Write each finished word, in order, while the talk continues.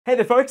Hey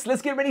there folks,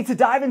 let's get ready to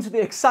dive into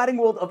the exciting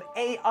world of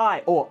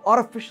AI or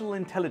artificial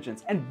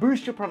intelligence and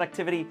boost your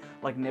productivity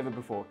like never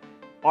before.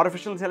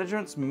 Artificial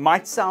intelligence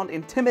might sound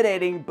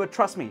intimidating, but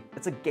trust me,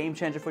 it's a game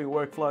changer for your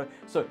workflow.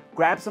 So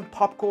grab some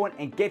popcorn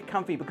and get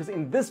comfy because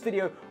in this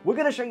video, we're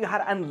gonna show you how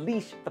to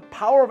unleash the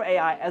power of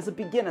AI as a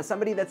beginner,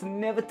 somebody that's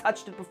never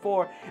touched it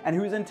before and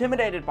who's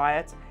intimidated by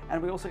it.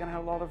 And we're also gonna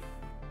have a lot of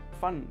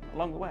fun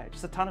along the way,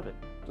 just a ton of it,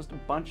 just a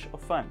bunch of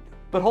fun.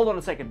 But hold on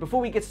a second, before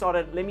we get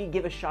started, let me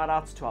give a shout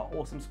out to our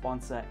awesome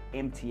sponsor,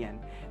 MTN.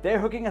 They're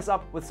hooking us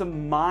up with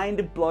some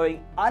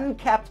mind-blowing,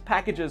 uncapped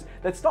packages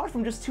that start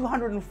from just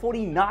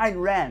 249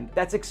 Rand.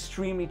 That's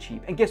extremely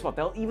cheap. And guess what?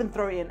 They'll even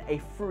throw in a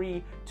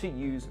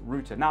free-to-use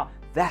router. Now,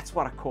 that's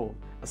what I call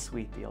a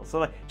sweet deal.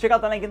 So check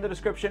out the link in the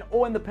description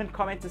or in the pinned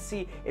comment to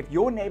see if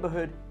your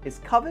neighborhood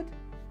is covered.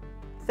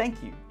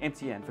 Thank you,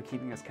 MTN, for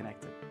keeping us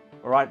connected.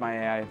 All right, my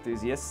AI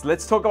enthusiasts,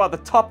 let's talk about the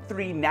top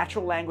 3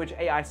 natural language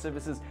AI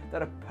services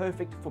that are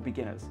perfect for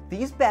beginners.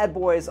 These bad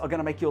boys are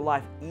gonna make your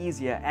life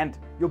easier and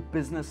your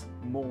business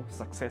more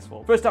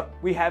successful. First up,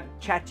 we have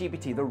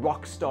ChatGPT, the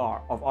rock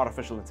star of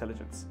artificial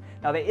intelligence.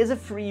 Now, there is a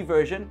free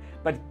version,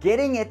 but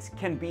getting it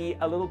can be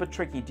a little bit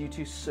tricky due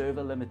to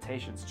server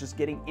limitations, just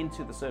getting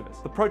into the service.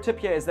 The pro tip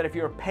here is that if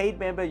you're a paid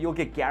member, you'll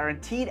get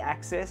guaranteed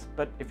access,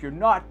 but if you're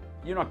not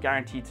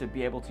guaranteed to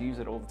be able to use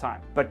it all the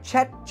time. But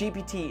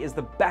ChatGPT is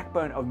the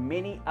backbone of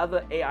many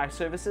other AI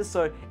services,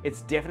 so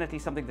it's definitely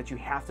something that you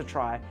have to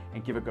try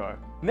and give a go.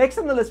 Next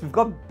on the list, we've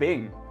got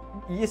Bing.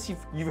 Yes,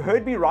 you've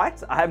heard me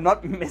right. I am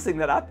not messing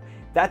that up.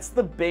 That's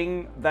the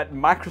Bing that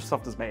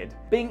Microsoft has made.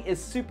 Bing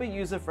is super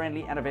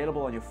user-friendly and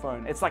available on your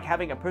phone. It's like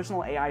having a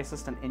personal AI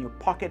assistant in your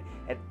pocket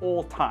at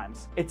all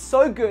times. It's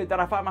so good that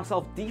I find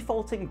myself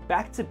defaulting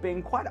back to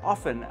Bing quite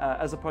often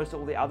as opposed to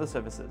all the other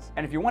services.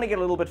 And if you want to get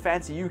a little bit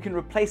fancy, you can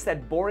replace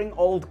that boring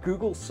old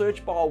Google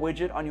search bar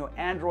widget on your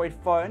Android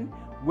phone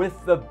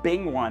with the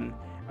Bing one,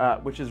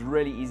 which is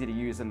really easy to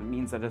use and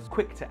means that it's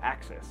quick to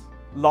access.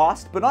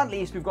 Last but not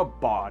least, we've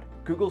got Bard,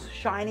 Google's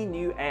shiny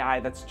new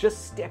AI that's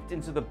just stepped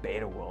into the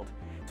beta world.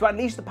 To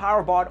unleash the power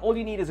of Bard, all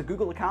you need is a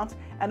Google account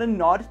and a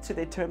nod to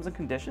their terms and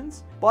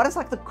conditions. Bard is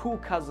like the cool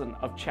cousin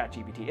of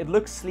ChatGPT. It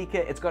looks sleeker,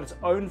 it's got its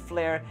own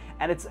flair,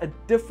 and it's a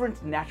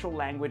different natural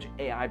language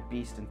AI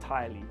beast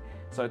entirely.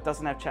 So it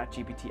doesn't have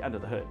ChatGPT under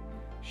the hood.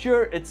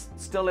 Sure, it's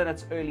still in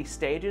its early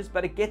stages,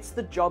 but it gets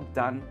the job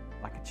done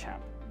like a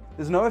champ.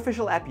 There's no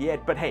official app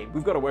yet, but hey,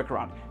 we've got a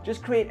workaround.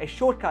 Just create a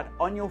shortcut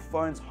on your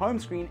phone's home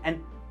screen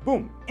and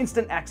boom,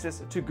 instant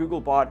access to Google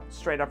Bard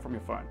straight up from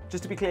your phone.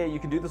 Just to be clear, you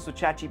can do this with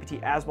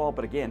ChatGPT as well,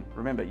 but again,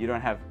 remember, you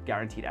don't have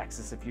guaranteed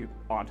access if you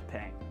aren't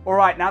paying. All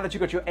right, now that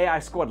you've got your AI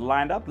squad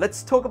lined up,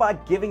 let's talk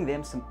about giving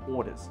them some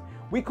orders.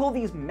 We call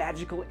these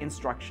magical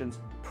instructions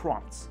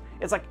prompts.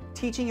 It's like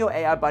teaching your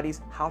AI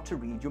buddies how to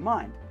read your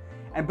mind.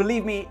 And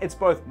believe me, it's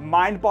both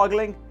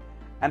mind-boggling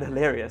and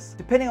hilarious.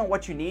 Depending on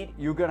what you need,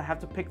 you're gonna have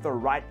to pick the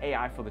right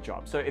AI for the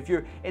job. So if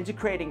you're into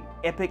creating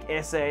epic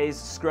essays,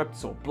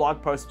 scripts, or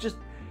blog posts, just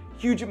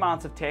huge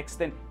amounts of text,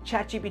 then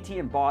ChatGPT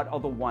and Bard are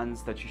the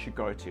ones that you should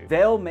go to.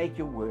 They'll make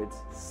your words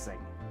sing.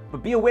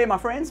 But be aware, my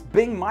friends,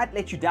 Bing might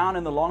let you down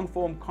in the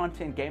long-form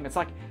content game. It's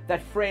like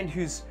that friend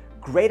who's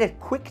great at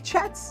quick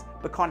chats,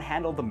 but can't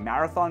handle the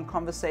marathon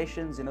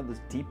conversations,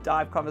 those deep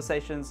dive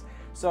conversations.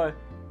 So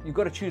you've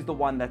got to choose the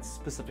one that's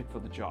specific for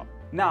the job.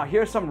 Now,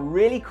 here are some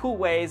really cool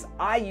ways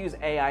I use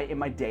AI in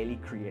my daily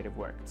creative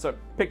work. So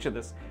picture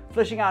this,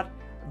 fleshing out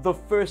the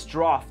first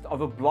draft of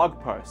a blog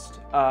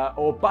post,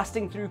 or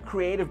busting through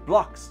creative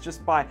blocks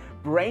just by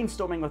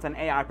brainstorming with an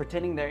AI,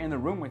 pretending they're in the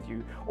room with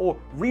you, or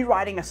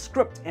rewriting a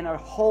script in a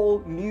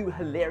whole new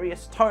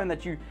hilarious tone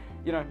that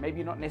maybe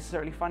you're not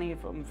necessarily funny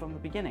from the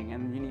beginning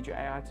and you need your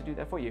AI to do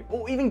that for you.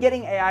 Or even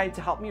getting AI to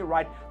help me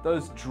write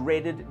those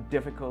dreaded,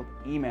 difficult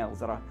emails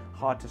that are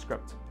hard to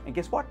script. And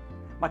guess what?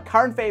 My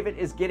current favorite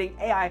is getting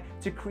AI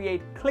to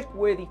create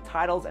click-worthy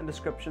titles and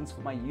descriptions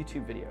for my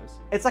YouTube videos.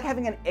 It's like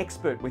having an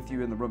expert with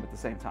you in the room at the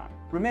same time.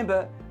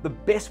 Remember, the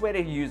best way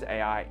to use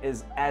AI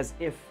is as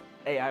if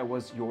AI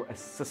was your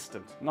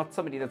assistant, not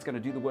somebody that's going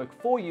to do the work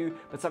for you,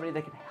 but somebody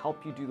that can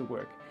help you do the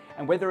work.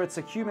 And whether it's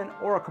a human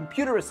or a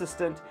computer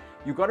assistant,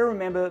 you've got to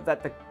remember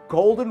that the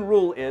golden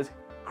rule is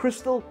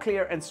crystal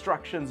clear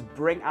instructions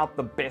bring out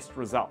the best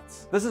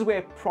results. This is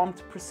where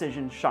prompt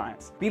precision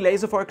shines. Be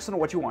laser focused on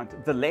what you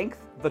want, the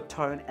length, the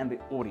tone, and the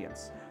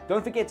audience.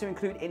 Don't forget to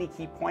include any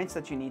key points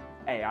that you need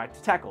AI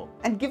to tackle.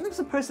 And give them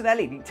some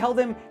personality. Tell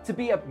them to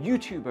be a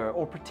YouTuber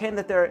or pretend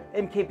that they're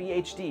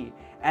MKBHD.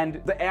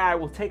 And the AI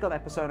will take on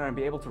that persona and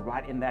be able to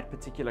write in that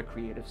particular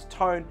creative's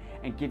tone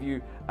and give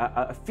you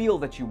a feel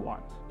that you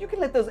want. You can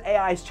let those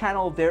AIs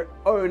channel their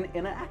own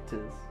inner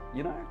actors,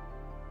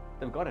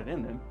 They've got it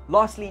in them.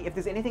 Lastly, if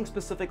there's anything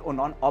specific or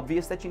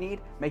non-obvious that you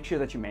need, make sure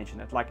that you mention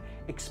it, like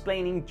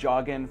explaining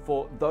jargon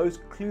for those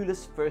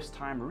clueless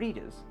first-time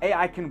readers.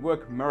 AI can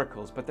work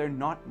miracles, but they're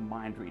not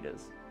mind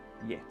readers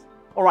yet.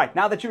 All right,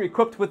 now that you're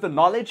equipped with the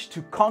knowledge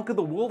to conquer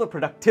the world of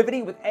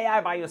productivity with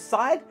AI by your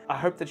side, I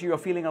hope that you are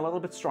feeling a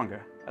little bit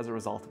stronger as a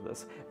result of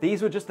this.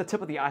 These were just the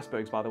tip of the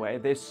icebergs, by the way.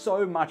 There's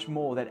so much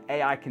more that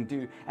AI can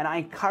do, and I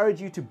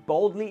encourage you to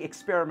boldly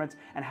experiment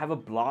and have a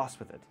blast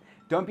with it.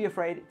 Don't be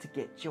afraid to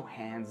get your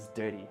hands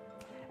dirty.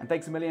 And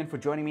thanks a million for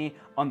joining me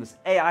on this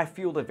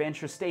AI-fueled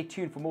adventure. Stay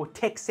tuned for more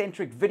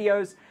tech-centric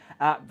videos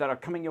that are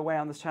coming your way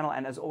on this channel.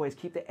 And as always,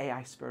 keep the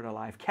AI spirit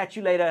alive. Catch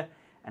you later,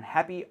 and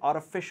happy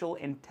artificial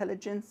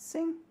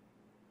intelligencing.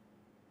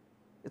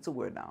 It's a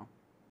word now.